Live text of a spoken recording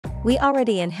We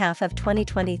already in half of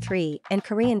 2023 and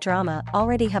Korean drama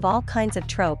already have all kinds of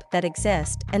trope that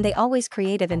exist and they always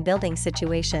creative in building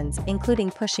situations including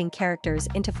pushing characters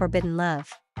into forbidden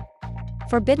love.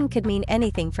 Forbidden could mean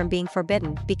anything from being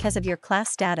forbidden because of your class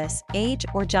status, age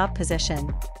or job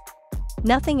position.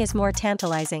 Nothing is more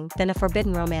tantalizing than a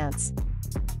forbidden romance.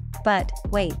 But,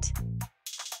 wait.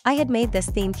 I had made this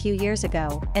theme few years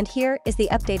ago, and here is the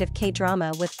update of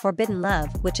K-drama with forbidden love,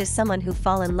 which is someone who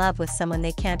fall in love with someone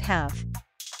they can't have.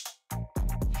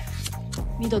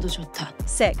 믿어도 좋다.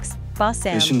 6. Boss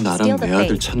Sam, 대신 Steal 나랑 the 내 아들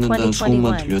Fate, 찾는다는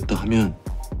소문만 2021. 들렸다 하면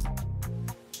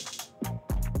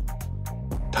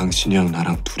당신이랑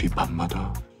나랑 둘이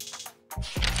밤마다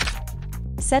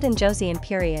Set in Joseon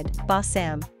period, Boss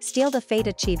Sam, Steal the Fate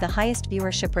achieved the highest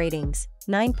viewership ratings,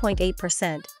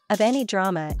 9.8%, of any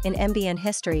drama in MBN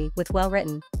history with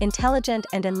well-written, intelligent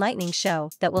and enlightening show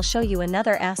that will show you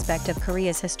another aspect of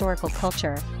Korea's historical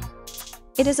culture.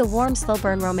 It is a warm slow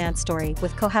burn romance story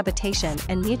with cohabitation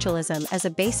and mutualism as a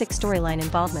basic storyline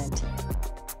involvement.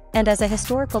 And as a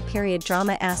historical period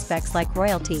drama aspects like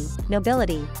royalty,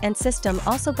 nobility, and system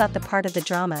also got the part of the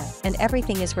drama and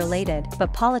everything is related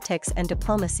but politics and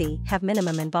diplomacy have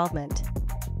minimum involvement.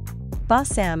 Boss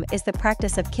Sam is the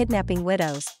practice of kidnapping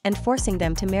widows and forcing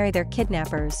them to marry their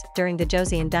kidnappers during the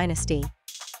Joseon dynasty.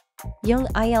 Young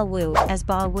Il Woo as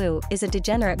Ba Woo is a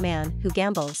degenerate man who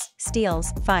gambles,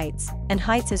 steals, fights, and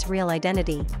hides his real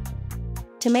identity.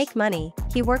 To make money,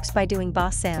 he works by doing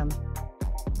Boss Sam.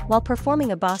 While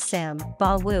performing a Boss Sam,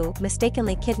 Ba Woo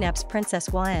mistakenly kidnaps Princess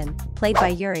Hwa-en, played by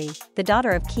Yuri, the daughter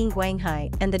of King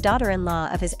Gwanghai and the daughter-in-law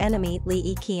of his enemy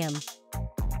Lee Ik-keum.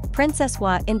 Princess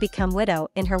Hwa-en become widow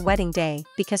in her wedding day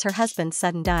because her husband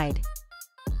sudden died.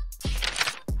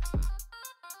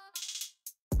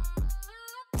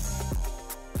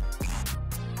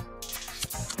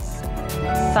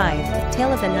 Five,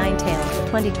 Tale of the Nine-Tailed,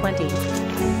 2020.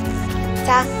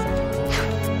 자,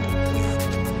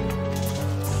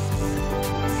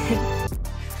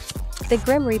 The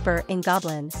Grim Reaper in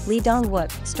Goblin, Lee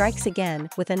Dong-wook, strikes again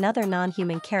with another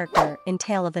non-human character in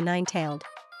Tale of the Nine-Tailed.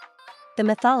 The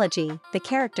mythology, the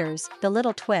characters, the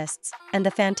little twists, and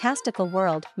the fantastical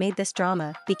world made this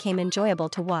drama became enjoyable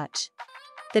to watch.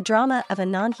 The drama of a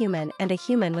non-human and a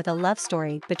human with a love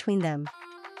story between them.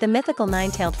 The mythical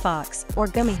nine-tailed fox, or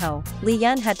Gumiho, Lee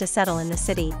Yun had to settle in the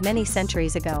city many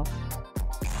centuries ago.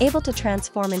 Able to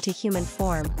transform into human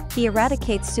form, he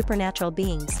eradicates supernatural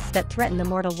beings that threaten the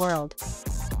mortal world.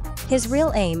 His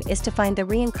real aim is to find the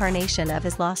reincarnation of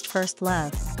his lost first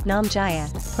love,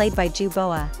 Namjaya, played by Ju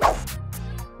Boa.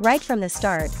 Right from the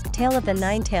start, Tale of the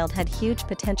Nine-Tailed had huge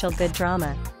potential good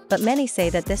drama, but many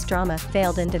say that this drama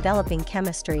failed in developing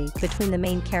chemistry between the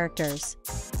main characters.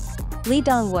 Lee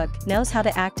Dong-wook knows how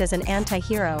to act as an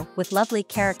anti-hero with lovely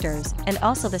characters and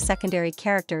also the secondary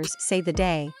characters save the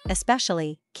day,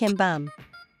 especially Kim Bum.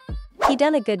 He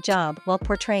done a good job while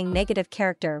portraying negative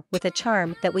character with a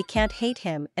charm that we can't hate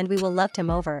him and we will love him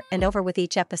over and over with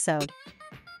each episode.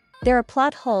 There are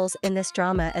plot holes in this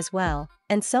drama as well,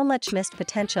 and so much missed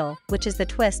potential, which is the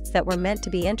twists that were meant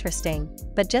to be interesting,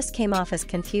 but just came off as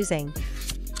confusing.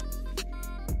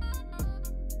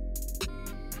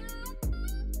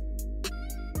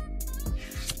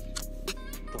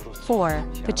 4.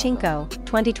 Pachinko,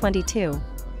 2022.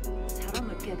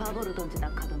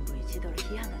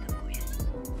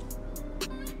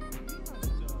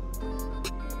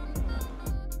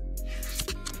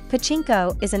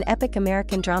 Pachinko is an epic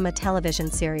American drama television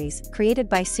series created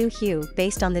by Soo Hugh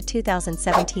based on the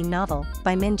 2017 novel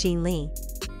by Min Jin Lee.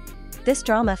 This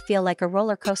drama feels like a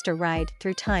roller coaster ride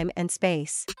through time and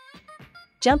space.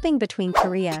 Jumping between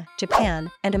Korea,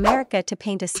 Japan, and America to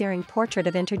paint a searing portrait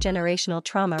of intergenerational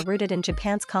trauma rooted in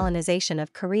Japan's colonization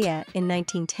of Korea in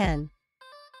 1910.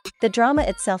 The drama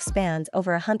itself spans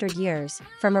over 100 years,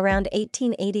 from around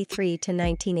 1883 to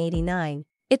 1989.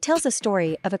 It tells a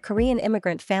story of a Korean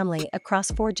immigrant family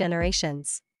across 4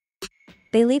 generations.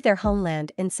 They leave their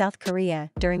homeland in South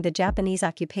Korea during the Japanese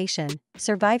occupation,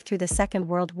 survive through the Second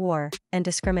World War, and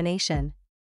discrimination.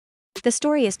 The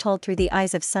story is told through the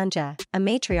eyes of Sunja, a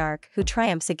matriarch who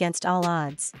triumphs against all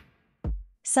odds.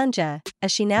 Sunja,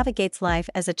 as she navigates life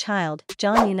as a child,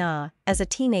 Jong Yuna, as a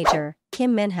teenager,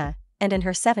 Kim Minha, and in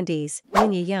her 70s,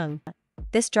 Yoon Ye-young.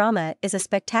 This drama is a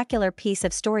spectacular piece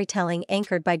of storytelling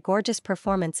anchored by gorgeous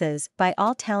performances by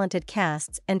all talented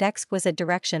casts and exquisite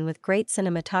direction with great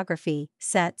cinematography,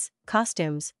 sets,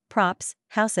 costumes, props,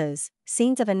 houses,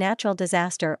 scenes of a natural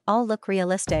disaster all look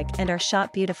realistic and are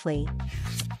shot beautifully.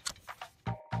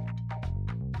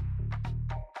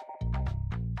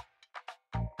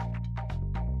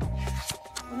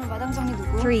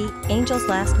 3. 3. Angel's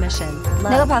Last Mission. Love,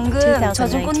 내가 방금 젖은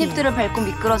 2019. 꽃잎들을 밟고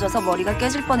미끄러져서 머리가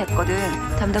깨질 뻔했거든.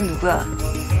 담당 누구야?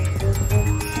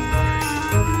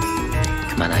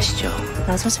 그만하시죠.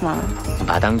 나서지 마.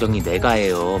 마당 정리 내가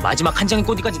해요. 마지막 한 장의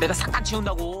꽃잎까지 내가 싹 다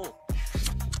치운다고.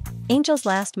 Angel's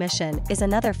Last Mission is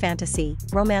another fantasy,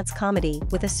 romance comedy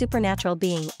with a supernatural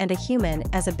being and a human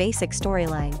as a basic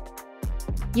storyline.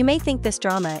 You may think this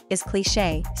drama is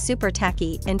cliché, super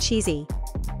tacky, and cheesy.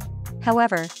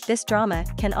 However, this drama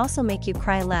can also make you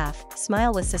cry, laugh,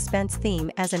 smile with suspense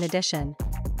theme as an addition.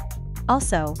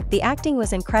 Also, the acting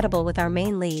was incredible with our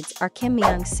main leads are Kim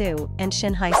Myung-soo and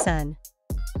Shin Hye-sun.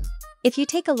 If you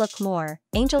take a look more,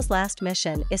 Angel's Last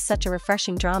Mission is such a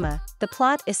refreshing drama. The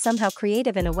plot is somehow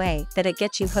creative in a way that it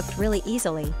gets you hooked really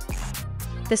easily.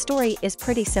 The story is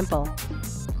pretty simple.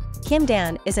 Kim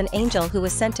Dan is an angel who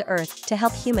was sent to Earth to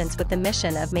help humans with the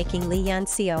mission of making Lee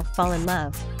Yun-seo fall in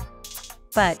love.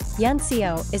 But,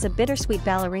 Yun-seo is a bittersweet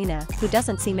ballerina who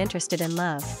doesn't seem interested in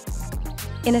love.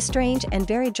 In a strange and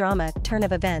very drama turn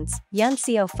of events,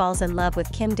 Yun-seo falls in love with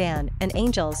Kim Dan, and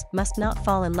angels must not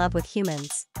fall in love with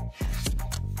humans.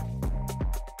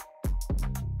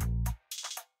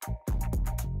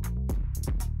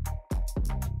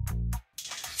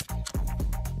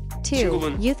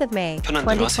 Two, Youth of May,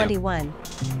 2021.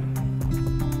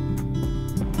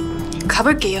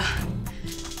 가볼게요.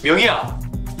 명희야.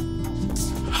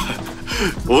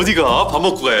 어디가? 밥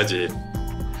먹고 가야지.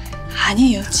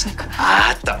 아니에요, 진짜.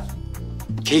 아따.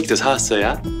 케이크도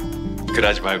사왔어야?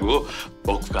 그러지 말고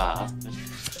먹고 가.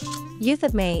 Youth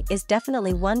of May is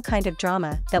definitely one kind of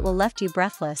drama that will left you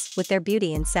breathless with their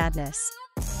beauty and sadness.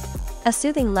 A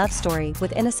soothing love story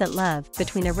with innocent love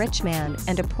between a rich man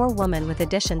and a poor woman with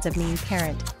additions of mean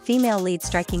parent, female lead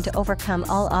striking to overcome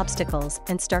all obstacles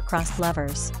and star-crossed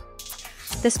lovers.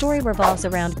 The story revolves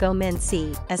around Go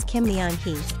Min-si as Kim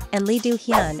Myung-hee and Lee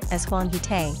Do-hyun as Hwang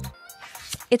Hee-tae.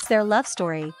 It's their love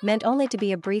story, meant only to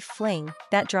be a brief fling,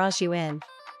 that draws you in.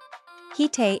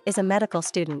 Hee-tae is a medical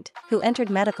student who entered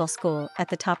medical school at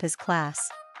the top of his class.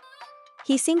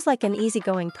 He seems like an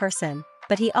easygoing person,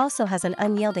 but he also has an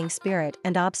unyielding spirit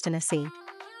and obstinacy.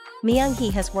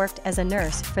 Myung-hee has worked as a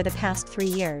nurse for the past 3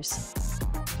 years.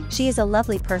 She is a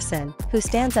lovely person who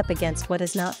stands up against what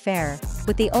is not fair.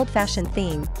 With the old-fashioned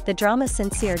theme, the drama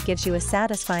sincere gives you a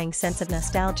satisfying sense of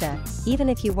nostalgia, even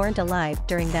if you weren't alive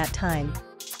during that time.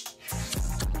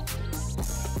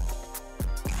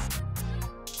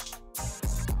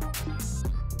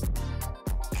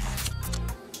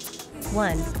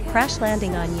 One, Crash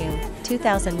Landing on You,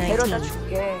 2019. 데려다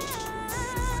줄게.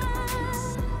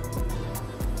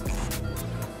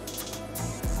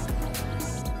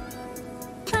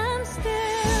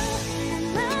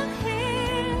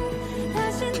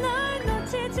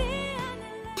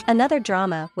 Another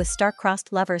drama with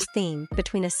star-crossed lovers theme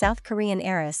between a South Korean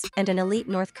heiress and an elite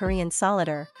North Korean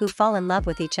solider who fall in love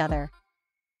with each other.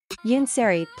 Yoon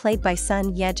Seri, played by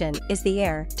Sun Yejin, is the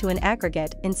heir to an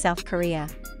aggregate in South Korea.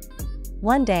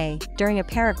 One day, during a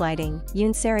paragliding,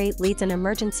 Yoon Seri leads an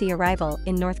emergency arrival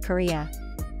in North Korea.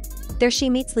 There she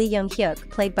meets Lee Young-hyuk,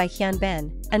 played by Hyun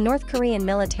Bin, a North Korean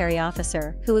military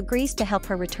officer who agrees to help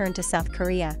her return to South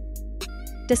Korea.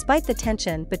 Despite the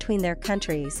tension between their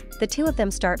countries, the two of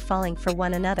them start falling for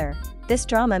one another. This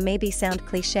drama may sound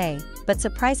cliché, but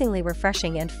surprisingly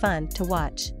refreshing and fun to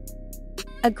watch.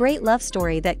 A great love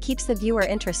story that keeps the viewer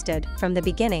interested from the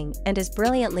beginning and is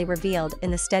brilliantly revealed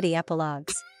in the steady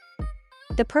epilogues.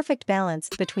 The perfect balance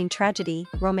between tragedy,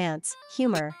 romance,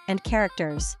 humor, and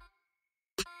characters.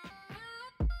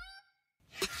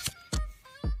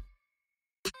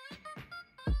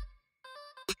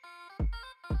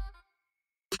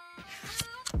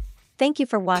 Thank you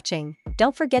for watching.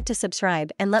 Don't forget to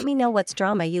subscribe and let me know what's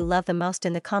drama you love the most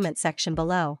in the comment section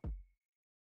below.